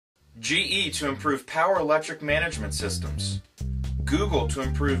GE to improve power electric management systems. Google to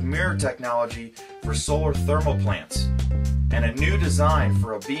improve mirror technology for solar thermal plants. And a new design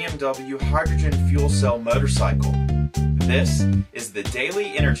for a BMW hydrogen fuel cell motorcycle. This is the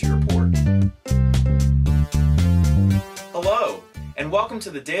Daily Energy Report. Hello, and welcome to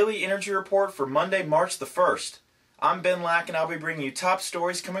the Daily Energy Report for Monday, March the 1st. I'm Ben Lack, and I'll be bringing you top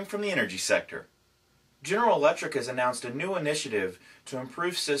stories coming from the energy sector. General Electric has announced a new initiative to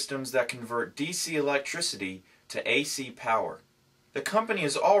improve systems that convert DC electricity to AC power. The company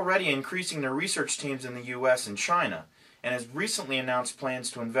is already increasing their research teams in the US and China, and has recently announced plans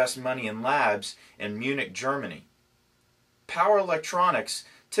to invest money in labs in Munich, Germany. Power electronics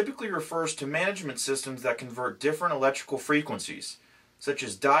typically refers to management systems that convert different electrical frequencies, such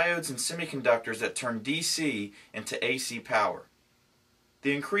as diodes and semiconductors that turn DC into AC power.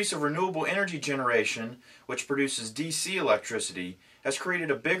 The increase of renewable energy generation, which produces DC electricity, has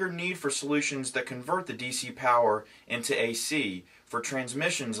created a bigger need for solutions that convert the DC power into AC for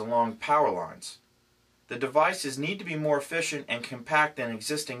transmissions along power lines. The devices need to be more efficient and compact than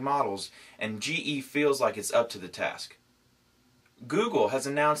existing models, and GE feels like it's up to the task. Google has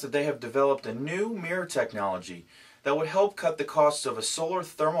announced that they have developed a new mirror technology that would help cut the costs of a solar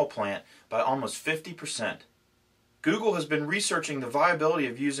thermal plant by almost 50%. Google has been researching the viability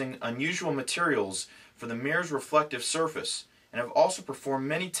of using unusual materials for the mirror's reflective surface, and have also performed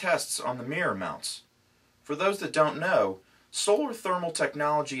many tests on the mirror mounts. For those that don't know, solar thermal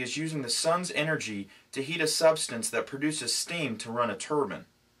technology is using the sun's energy to heat a substance that produces steam to run a turbine.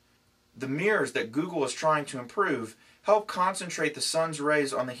 The mirrors that Google is trying to improve help concentrate the sun's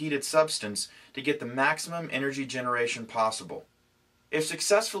rays on the heated substance to get the maximum energy generation possible. If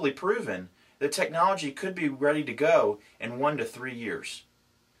successfully proven, the technology could be ready to go in 1 to 3 years.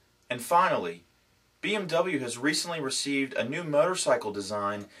 And finally, BMW has recently received a new motorcycle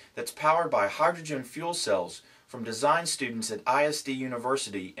design that's powered by hydrogen fuel cells from design students at ISD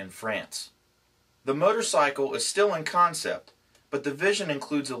University in France. The motorcycle is still in concept, but the vision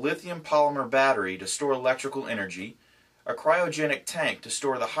includes a lithium polymer battery to store electrical energy, a cryogenic tank to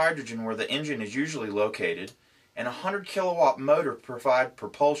store the hydrogen where the engine is usually located, and a 100 kilowatt motor to provide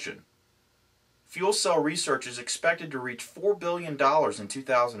propulsion. Fuel cell research is expected to reach $4 billion in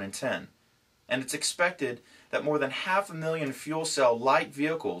 2010, and it's expected that more than 500,000 fuel cell light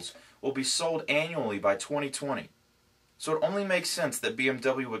vehicles will be sold annually by 2020. So it only makes sense that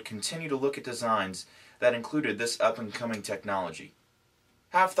BMW would continue to look at designs that included this up-and-coming technology.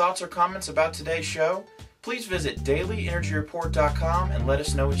 Have thoughts or comments about today's show? Please visit dailyenergyreport.com and let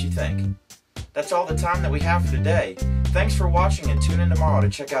us know what you think. That's all the time that we have for today. Thanks for watching, and tune in tomorrow to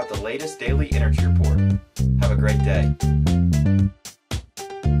check out the latest Daily Energy Report. Have a great day.